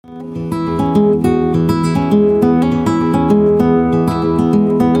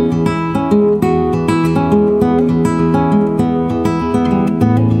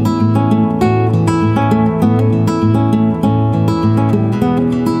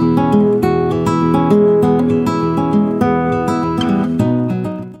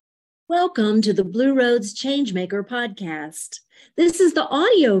Welcome to the Blue Roads Changemaker podcast. This is the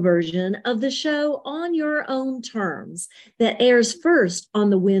audio version of the show On Your Own Terms that airs first on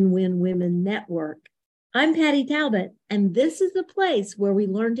the Win-Win Women Network. I'm Patti Talbot, and this is the place where we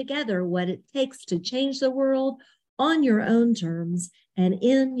learn together what it takes to change the world on your own terms and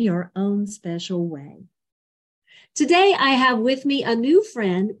in your own special way. Today, I have with me a new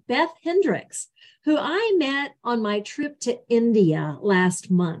friend, Beth Hendricks, who I met on my trip to India last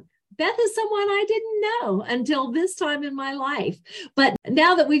month. Beth is someone I didn't know until this time in my life. But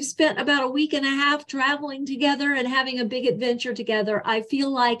now that we've spent about a week and a half traveling together and having a big adventure together, I feel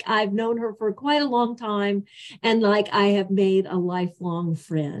like I've known her for quite a long time and like I have made a lifelong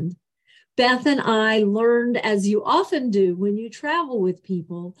friend. Beth and I learned, as you often do when you travel with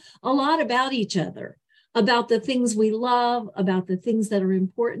people, a lot about each other, about the things we love, about the things that are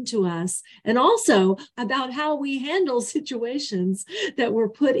important to us, and also about how we handle situations that we're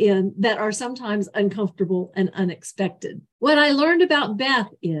put in that are sometimes uncomfortable and unexpected. What I learned about Beth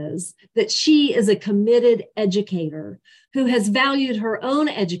is that she is a committed educator who has valued her own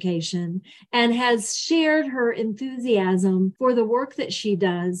education and has shared her enthusiasm for the work that she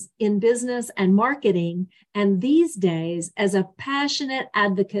does in business and marketing, and these days as a passionate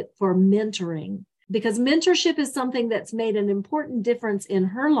advocate for mentoring. Because mentorship is something that's made an important difference in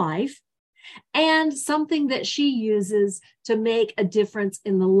her life and something that she uses to make a difference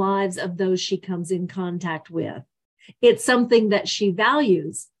in the lives of those she comes in contact with. It's something that she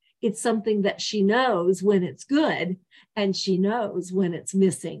values. It's something that she knows when it's good and she knows when it's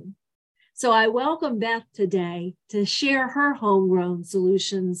missing. So I welcome Beth today to share her homegrown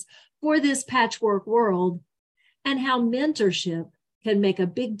solutions for this patchwork world and how mentorship can make a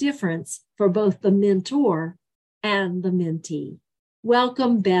big difference for both the mentor and the mentee.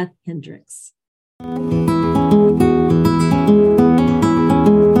 Welcome, Beth Hendricks. I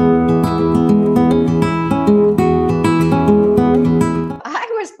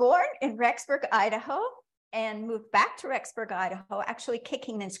was born in Rexburg, Idaho, and moved back to Rexburg, Idaho, actually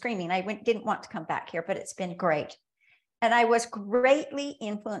kicking and screaming. I didn't want to come back here, but it's been great. And I was greatly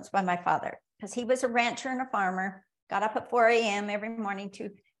influenced by my father because he was a rancher and a farmer. Got up at 4 a.m. every morning to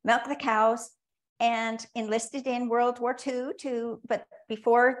milk the cows and enlisted in World War II but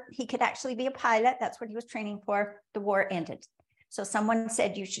before he could actually be a pilot, that's what he was training for, the war ended. So someone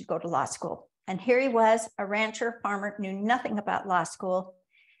said, you should go to law school. And here he was, a rancher, farmer, knew nothing about law school,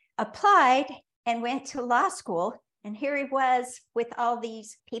 applied and went to law school. And here he was with all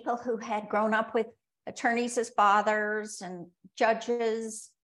these people who had grown up with attorneys as fathers and judges,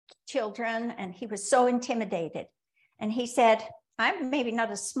 children, and he was so intimidated. And he said, I'm maybe not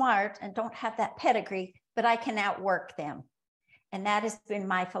as smart and don't have that pedigree, but I can outwork them. And that has been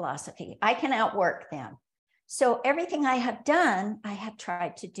my philosophy. I can outwork them. So everything I have done, I have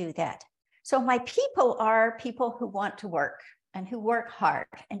tried to do that. So my people are people who want to work and who work hard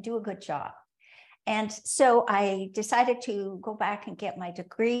and do a good job. And so I decided to go back and get my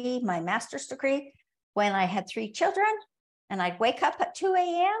degree, my master's degree, when I had 3 children. And I'd wake up at 2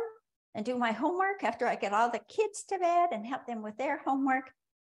 a.m. and do my homework after I get all the kids to bed and help them with their homework.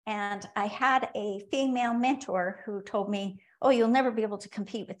 And I had a female mentor who told me, oh, you'll never be able to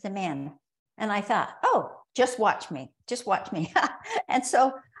compete with the men. And I thought, oh, just watch me. And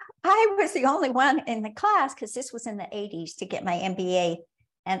so I was the only one in the class, because this was in the 80s, to get my MBA.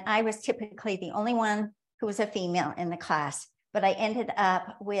 And I was typically the only one who was a female in the class. But I ended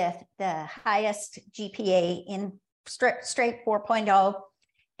up with the highest GPA in straight 4.0.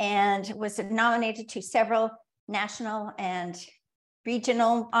 And was nominated to several national and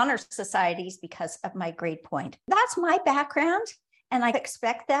regional honor societies because of my grade point. That's my background, and I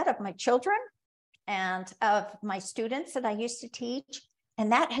expect that of my children and of my students that I used to teach.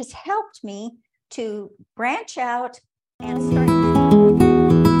 And that has helped me to branch out and start.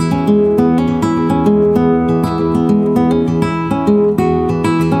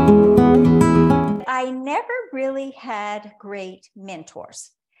 I never really had great mentors,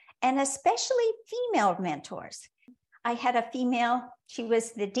 and especially female mentors. I had a female, she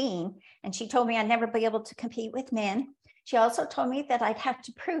was the dean, and she told me I'd never be able to compete with men. She also told me that I'd have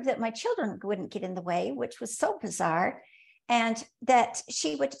to prove that my children wouldn't get in the way, which was so bizarre, and that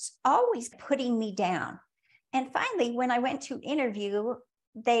she was always putting me down. And finally, when I went to interview,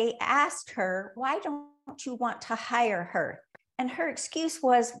 they asked her, why don't you want to hire her? And her excuse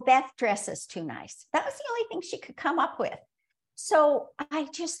was, Beth dresses too nice. That was the only thing she could come up with. So I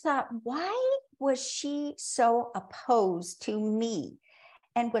just thought, why was she so opposed to me?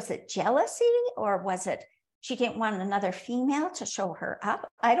 And was it jealousy, or was it she didn't want another female to show her up?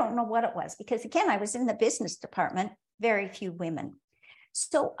 I don't know what it was, because again, I was in the business department, very few women.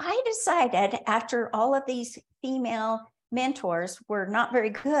 So I decided, after all of these female mentors were not very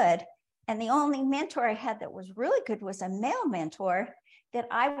good, and the only mentor I had that was really good was a male mentor, that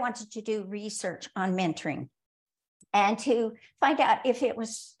I wanted to do research on mentoring and to find out if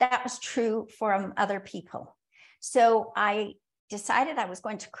that was true from other people. So I decided I was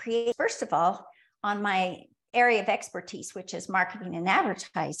going to create, first of all, on my area of expertise, which is marketing and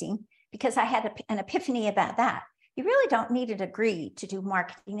advertising, because I had an epiphany about that. You really don't need a degree to do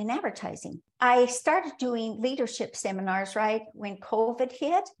marketing and advertising. I started doing leadership seminars right when COVID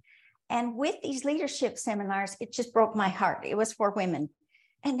hit. And with these leadership seminars, it just broke my heart. It was for women.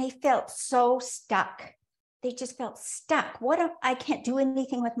 And they felt so stuck. They just felt stuck. I can't do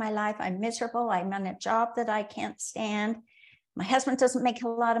anything with my life. I'm miserable. I'm on a job that I can't stand. My husband doesn't make a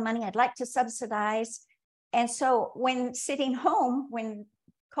lot of money. I'd like to subsidize. And so when sitting home, when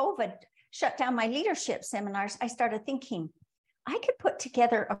COVID shut down my leadership seminars, I started thinking, I could put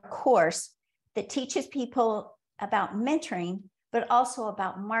together a course that teaches people about mentoring, but also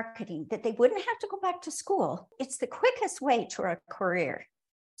about marketing, that they wouldn't have to go back to school. It's the quickest way to a career.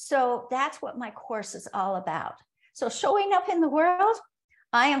 So that's what my course is all about. So showing up in the world,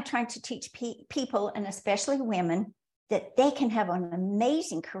 I am trying to teach people, and especially women, that they can have an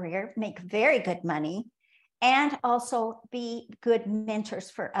amazing career, make very good money, and also be good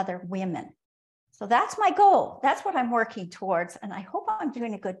mentors for other women. So that's my goal. That's what I'm working towards. And I hope I'm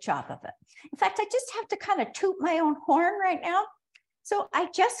doing a good job of it. In fact, I just have to kind of toot my own horn right now. So I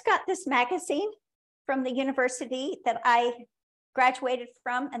just got this magazine from the university that I graduated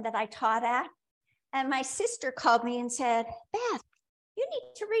from and that I taught at. And my sister called me and said, Beth, you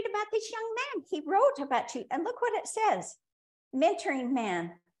need to read about this young man. He wrote about you. And look what it says, mentoring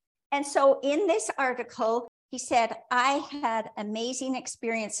man. And so in this article, he said, I had amazing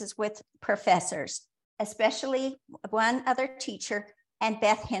experiences with professors, especially one other teacher, and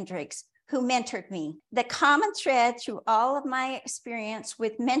Beth Hendricks, who mentored me. The common thread through all of my experience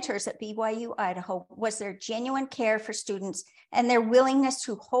with mentors at BYU Idaho was their genuine care for students and their willingness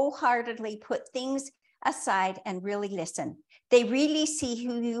to wholeheartedly put things aside and really listen. They really see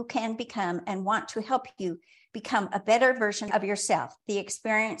who you can become and want to help you become a better version of yourself. The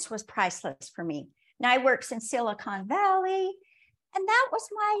experience was priceless for me. Now I worked in Silicon Valley, and that was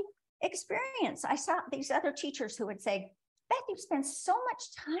my experience. I saw these other teachers who would say, Beth, you spend so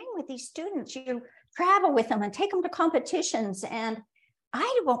much time with these students. You travel with them and take them to competitions. And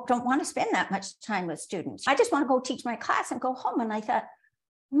I don't want to spend that much time with students. I just want to go teach my class and go home. And I thought,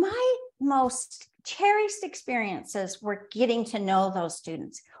 my most cherished experiences were getting to know those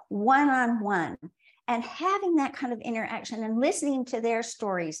students one-on-one and having that kind of interaction and listening to their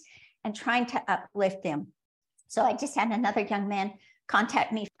stories and trying to uplift them. So I just had another young man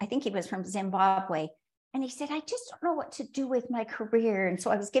contact me. I think he was from Zimbabwe. And he said, I just don't know what to do with my career. And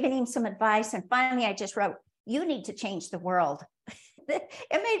so I was giving him some advice. And finally, I just wrote, you need to change the world. It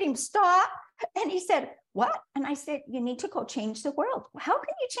made him stop. And he said, what? And I said, you need to go change the world. How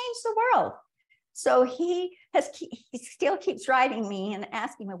can you change the world? So he still keeps writing me and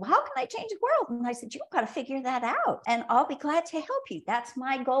asking me, well, how can I change the world? And I said, you've got to figure that out. And I'll be glad to help you. That's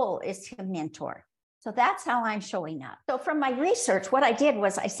my goal, is to mentor. So that's how I'm showing up. So from my research, what I did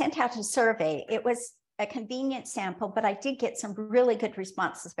was I sent out a survey. It was a convenient sample, but I did get some really good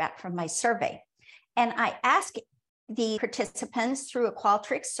responses back from my survey. And I asked the participants through a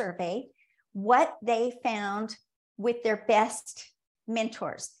Qualtrics survey what they found with their best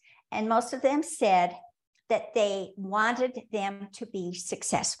mentors. And most of them said that they wanted them to be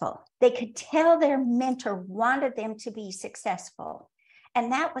successful. They could tell their mentor wanted them to be successful.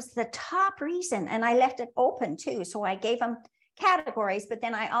 And that was the top reason. And I left it open too. So I gave them categories, but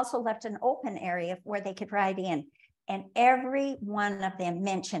then I also left an open area where they could write in. And every one of them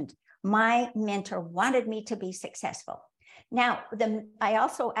mentioned, my mentor wanted me to be successful. Now, I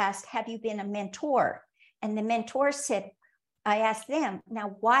also asked, have you been a mentor? And the mentor said, I asked them,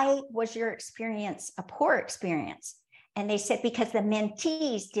 now, why was your experience a poor experience? And they said, because the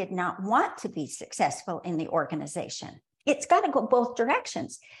mentees did not want to be successful in the organization. It's got to go both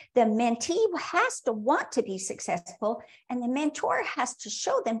directions. The mentee has to want to be successful, and the mentor has to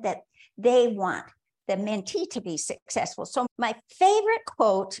show them that they want the mentee to be successful. So my favorite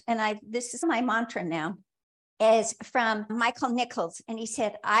quote, and this is my mantra now, is from Michael Nichols. And he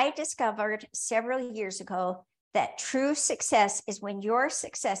said, I discovered several years ago that true success is when your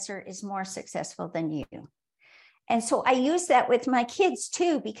successor is more successful than you. And so I use that with my kids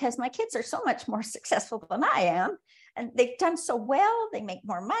too, because my kids are so much more successful than I am. And they've done so well, they make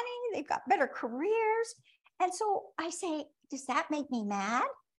more money, they've got better careers. And so I say, does that make me mad?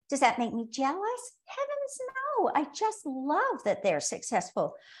 Does that make me jealous? Heavens no. I just love that they're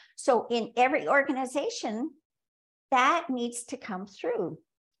successful. So in every organization, that needs to come through.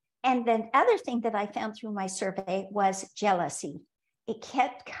 And the other thing that I found through my survey was jealousy. It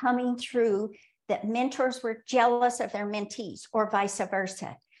kept coming through that mentors were jealous of their mentees or vice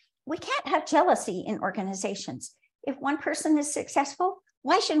versa. We can't have jealousy in organizations. If one person is successful,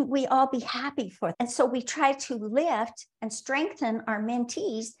 why shouldn't we all be happy for them? And so we try to lift and strengthen our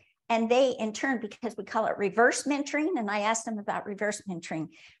mentees, and they in turn, because we call it reverse mentoring, and I asked them about reverse mentoring,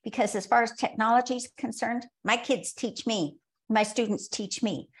 because as far as technology is concerned, my kids teach me, my students teach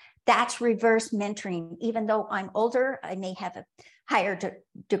me. That's reverse mentoring. Even though I'm older, I may have a higher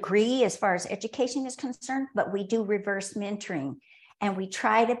degree as far as education is concerned, but we do reverse mentoring, and we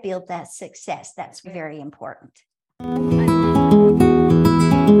try to build that success. That's very important.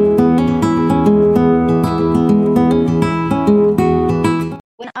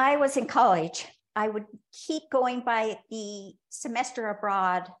 When I was in college, I would keep going by the semester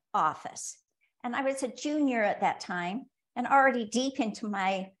abroad office. And I was a junior at that time and already deep into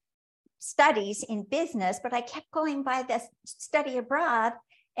my studies in business, but I kept going by this study abroad,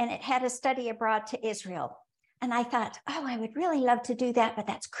 and it had a study abroad to Israel. And I thought, oh, I would really love to do that, but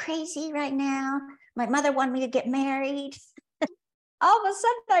that's crazy right now. My mother wanted me to get married. All of a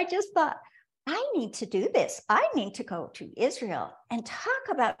sudden, I just thought, I need to do this. I need to go to Israel and talk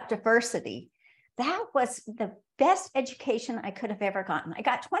about diversity. That was the best education I could have ever gotten. I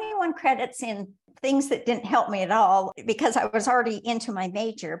got 21 credits in things that didn't help me at all because I was already into my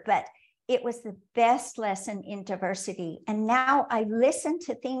major, but it was the best lesson in diversity. And now I listen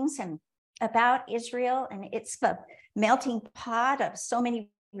to things about Israel, and it's the melting pot of so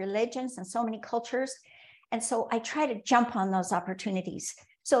many religions and so many cultures. And so I try to jump on those opportunities.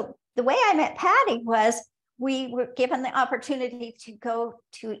 So the way I met Patti was we were given the opportunity to go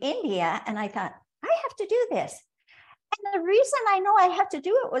to India, and I thought, I have to do this. And the reason I know I have to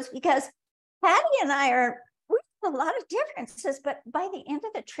do it was because Patti and we have a lot of differences, but by the end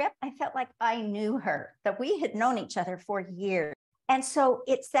of the trip, I felt like I knew her, that we had known each other for years. And so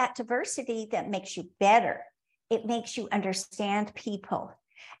it's that diversity that makes you better. It makes you understand people.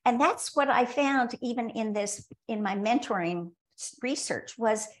 And that's what I found even in my mentoring research,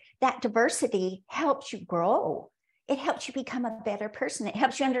 was that diversity helps you grow. It helps you become a better person. It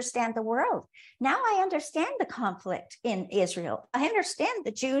helps you understand the world. Now I understand the conflict in Israel. I understand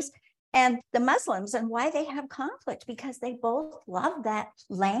the Jews and the Muslims and why they have conflict, because they both love that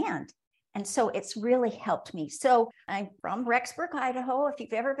land. And so it's really helped me. So I'm from Rexburg, Idaho. If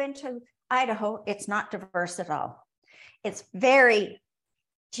you've ever been to Idaho, it's not diverse at all. It's very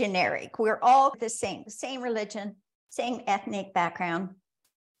generic. We're all the same religion, same ethnic background.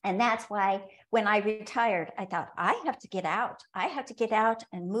 And that's why when I retired, I thought, I have to get out. I have to get out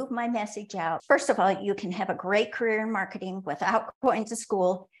and move my message out. First of all, you can have a great career in marketing without going to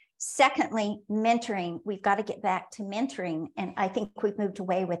school. Secondly, mentoring. We've got to get back to mentoring. And I think we've moved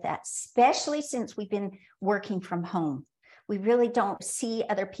away with that, especially since we've been working from home. We really don't see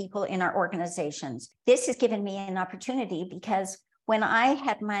other people in our organizations. This has given me an opportunity, because when I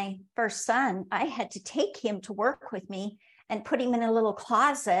had my first son, I had to take him to work with me and put him in a little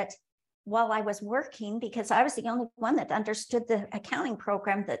closet while I was working, because I was the only one that understood the accounting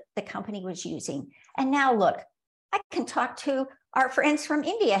program that the company was using. And now look, I can talk to our friends from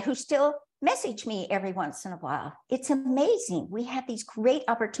India who still message me every once in a while. It's amazing. We have these great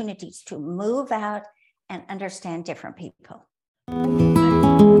opportunities to move out and understand different people.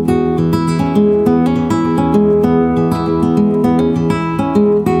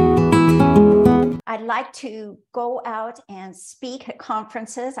 I'd like to go out and speak at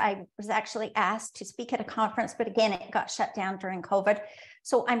conferences. I was actually asked to speak at a conference, but again, it got shut down during COVID.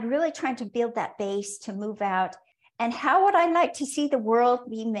 So I'm really trying to build that base to move out. And how would I like to see the world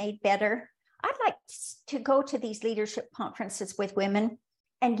be made better? I'd like to go to these leadership conferences with women.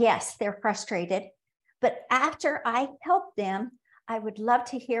 And yes, they're frustrated. But after I help them, I would love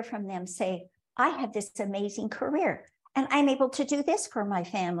to hear from them say, I have this amazing career, and I'm able to do this for my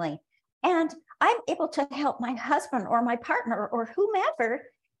family. And I'm able to help my husband or my partner or whomever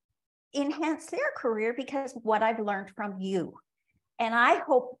enhance their career because of what I've learned from you. And I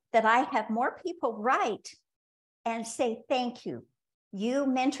hope that I have more people write and say, thank you. You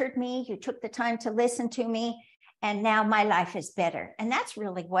mentored me. You took the time to listen to me. And now my life is better. And that's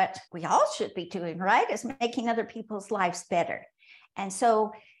really what we all should be doing, right? Is making other people's lives better. And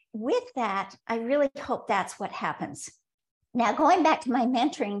so with that, I really hope that's what happens. Now, going back to my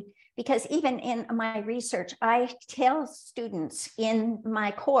mentoring, because even in my research, I tell students in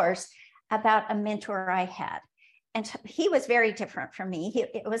my course about a mentor I had. And he was very different from me.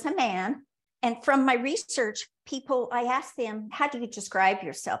 It was a man. And from my research, I asked them, how do you describe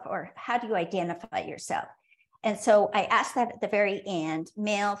yourself, or how do you identify yourself? And so I asked that at the very end,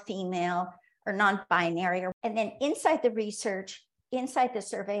 male, female, or non-binary. And then inside the research, inside the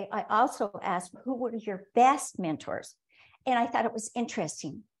survey, I also asked, who were your best mentors? And I thought it was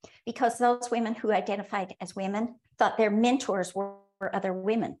interesting because those women who identified as women thought their mentors were other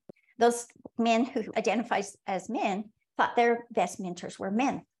women. Those men who identified as men thought their best mentors were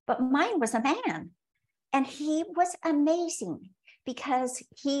men. But mine was a man. And he was amazing because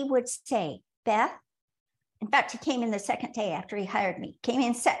he would say, Beth, in fact, he came in the second day after he hired me, came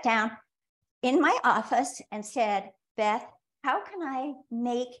in, sat down in my office and said, Beth, how can I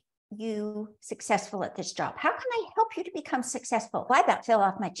make you successful at this job? How can I help you to become successful? Well, I about fell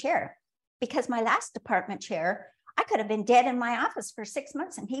off my chair because my last department chair, I could have been dead in my office for 6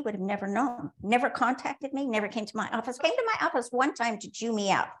 months and he would have never known, never contacted me, never came to my office, came to my office one time to chew me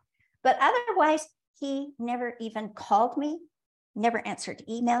out. But otherwise, he never even called me, never answered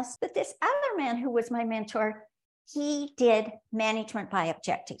emails. But this other man who was my mentor, he did management by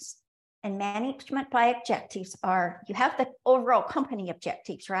objectives. And management by objectives are, you have the overall company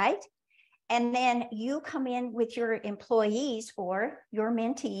objectives, right? And then you come in with your employees or your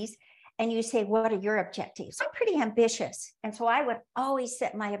mentees and you say, what are your objectives? I'm pretty ambitious. And so I would always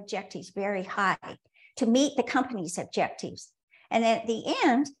set my objectives very high to meet the company's objectives. And at the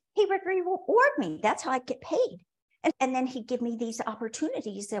end, he would reward me. That's how I get paid. And then he'd give me these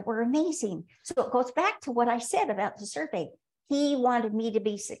opportunities that were amazing. So it goes back to what I said about the survey. He wanted me to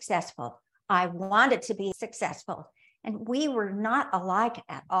be successful. I wanted to be successful. And we were not alike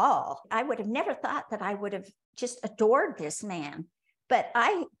at all. I would have never thought that I would have just adored this man. But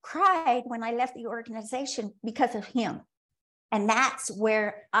I cried when I left the organization because of him. And that's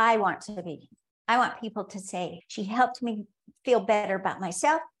where I want to be. I want people to say, she helped me feel better about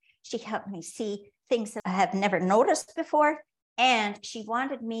myself. She helped me see things that I have never noticed before. And she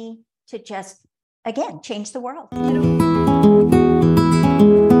wanted me to just, again, change the world.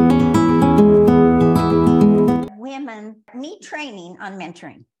 Women need training on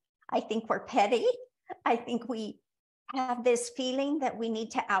mentoring. I think we're petty. I think we have this feeling that we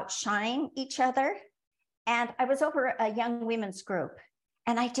need to outshine each other. And I was over a young women's group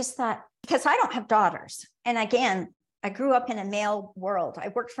and I just thought, because I don't have daughters. And again, I grew up in a male world. I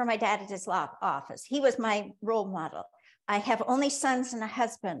worked for my dad at his law office. He was my role model. I have only sons and a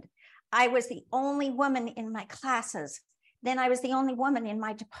husband. I was the only woman in my classes. Then I was the only woman in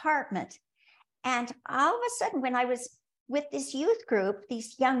my department. And all of a sudden, when I was with this youth group,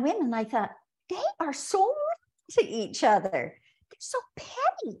 these young women, I thought, they are so mean to each other. They're so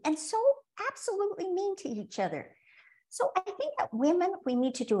petty and so absolutely mean to each other. So I think that women, we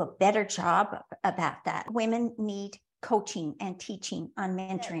need to do a better job about that. Women need coaching and teaching on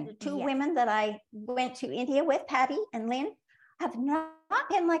mentoring. The two women that I went to India with, Patti and Lynn, have not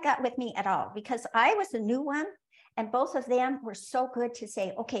been like that with me at all because I was the new one. And both of them were so good to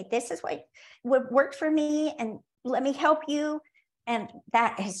say, okay, this is what would work for me and let me help you. And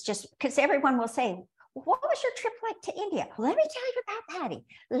that is just, because everyone will say, what was your trip like to India? Let me tell you about Patti.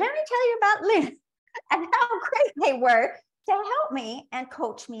 Let me tell you about Lynn and how great they were to help me and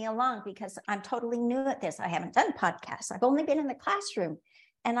coach me along because I'm totally new at this. I haven't done podcasts. I've only been in the classroom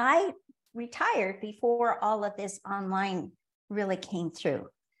and I retired before all of this online really came through.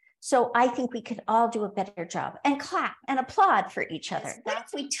 So I think we could all do a better job and clap and applaud for each other. What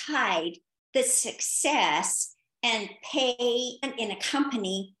if we tied the success and pay in a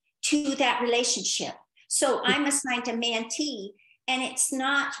company to that relationship? So I'm assigned a mentee and it's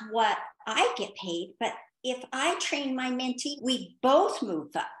not what I get paid, but if I train my mentee, we both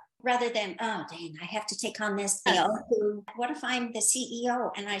move up rather than, oh, dang, I have to take on this deal. What if I'm the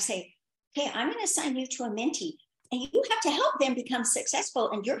CEO and I say, okay, I'm going to assign you to a mentee and you have to help them become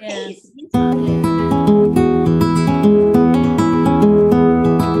successful and your pay is.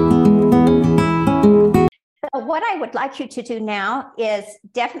 So what I would like you to do now is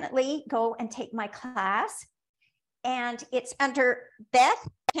definitely go and take my class. And it's under Beth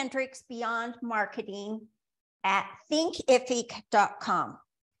Hendricks Beyond Marketing at thinkific.com.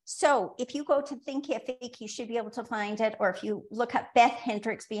 So if you go to Thinkific, you should be able to find it. Or if you look up Beth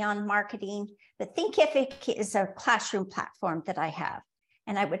Hendricks Beyond Marketing, the Thinkific is a classroom platform that I have.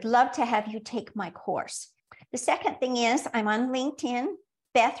 And I would love to have you take my course. The second thing is I'm on LinkedIn,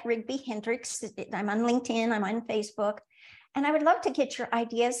 Beth Rigby Hendricks. I'm on LinkedIn, I'm on Facebook. And I would love to get your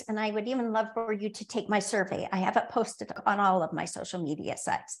ideas. And I would even love for you to take my survey. I have it posted on all of my social media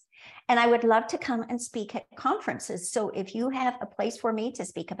sites. And I would love to come and speak at conferences. So if you have a place for me to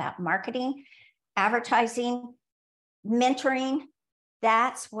speak about marketing, advertising, mentoring,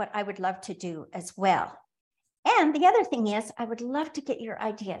 that's what I would love to do as well. And the other thing is, I would love to get your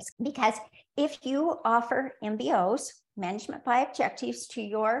ideas, because if you offer MBOs, management by objectives, to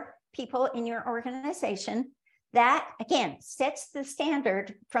your people in your organization, that again sets the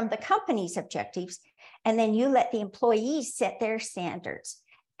standard from the company's objectives, and then you let the employees set their standards.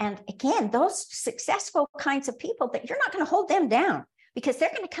 And again, those successful kinds of people, that you're not going to hold them down, because they're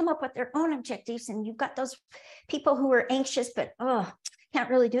going to come up with their own objectives. And you've got those people who are anxious, but can't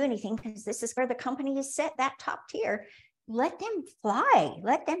really do anything because this is where the company is set, that top tier. Let them fly.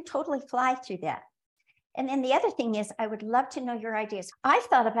 Let them totally fly through that. And then the other thing is, I would love to know your ideas. I've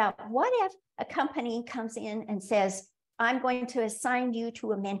thought about, what if a company comes in and says, I'm going to assign you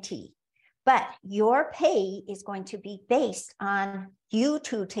to a mentee, but your pay is going to be based on you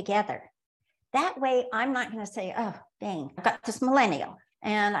two together. That way, I'm not going to say, oh, dang, I've got this millennial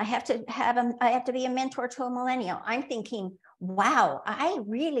and I have to be a mentor to a millennial. I'm thinking, wow, I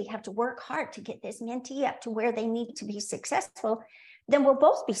really have to work hard to get this mentee up to where they need to be successful. Then we'll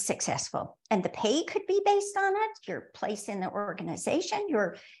both be successful. And the pay could be based on it, your place in the organization,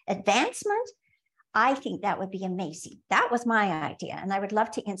 your advancement. I think that would be amazing. That was my idea, and I would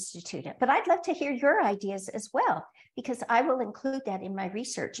love to institute it. But I'd love to hear your ideas as well, because I will include that in my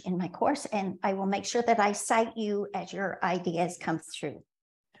research in my course, and I will make sure that I cite you as your ideas come through.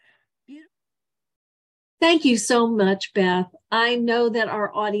 Thank you so much, Beth. I know that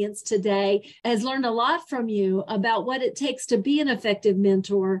our audience today has learned a lot from you about what it takes to be an effective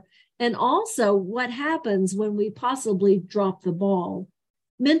mentor, and also what happens when we possibly drop the ball.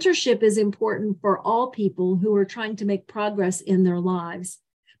 Mentorship is important for all people who are trying to make progress in their lives,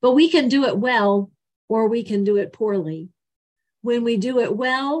 but we can do it well or we can do it poorly. When we do it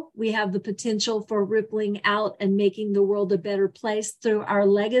well, we have the potential for rippling out and making the world a better place through our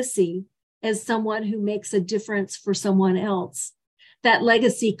legacy as someone who makes a difference for someone else. That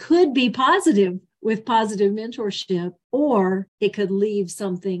legacy could be positive with positive mentorship, or it could leave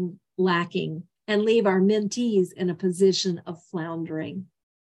something lacking and leave our mentees in a position of floundering.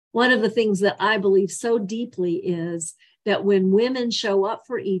 One of the things that I believe so deeply is that when women show up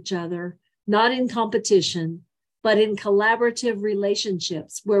for each other, not in competition, but in collaborative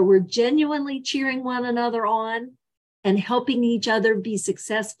relationships where we're genuinely cheering one another on and helping each other be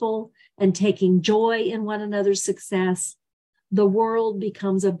successful and taking joy in one another's success, the world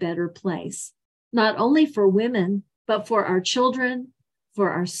becomes a better place, not only for women, but for our children,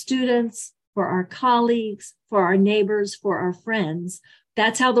 for our students, for our colleagues, for our neighbors, for our friends.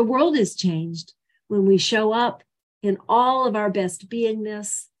 That's how the world is changed, when we show up in all of our best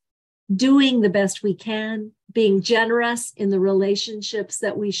beingness, doing the best we can, being generous in the relationships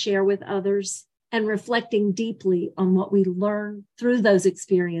that we share with others, and reflecting deeply on what we learn through those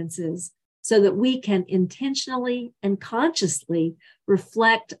experiences so that we can intentionally and consciously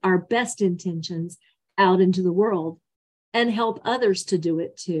reflect our best intentions out into the world and help others to do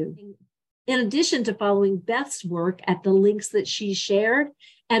it too. In addition to following Beth's work at the links that she shared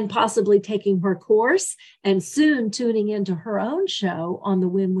and possibly taking her course and soon tuning into her own show on the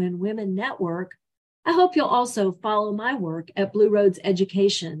Win-Win Women Network, I hope you'll also follow my work at Blue Roads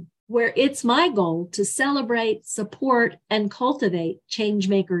Education, where it's my goal to celebrate, support, and cultivate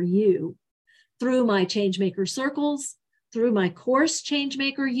Changemaker You through my Changemaker circles, through my course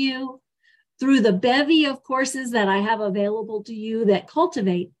Changemaker You, through the bevy of courses that I have available to you that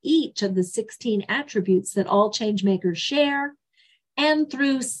cultivate each of the 16 attributes that all changemakers share, and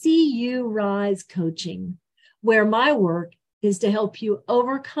through See You Rise coaching, where my work is to help you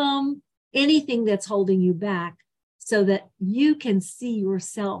overcome anything that's holding you back so that you can see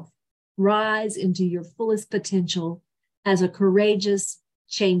yourself rise into your fullest potential as a courageous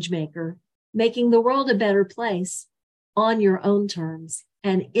changemaker, making the world a better place on your own terms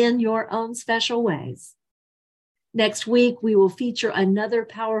and in your own special ways. Next week, we will feature another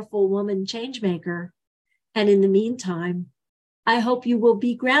powerful woman changemaker. And in the meantime, I hope you will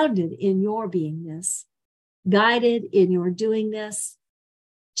be grounded in your beingness, guided in your doingness,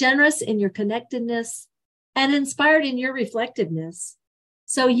 generous in your connectedness, and inspired in your reflectiveness,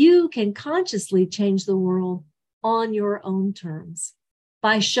 so you can consciously change the world on your own terms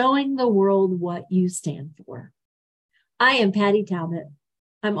by showing the world what you stand for. I am Patti Talbot.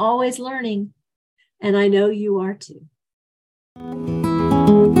 I'm always learning, and I know you are too.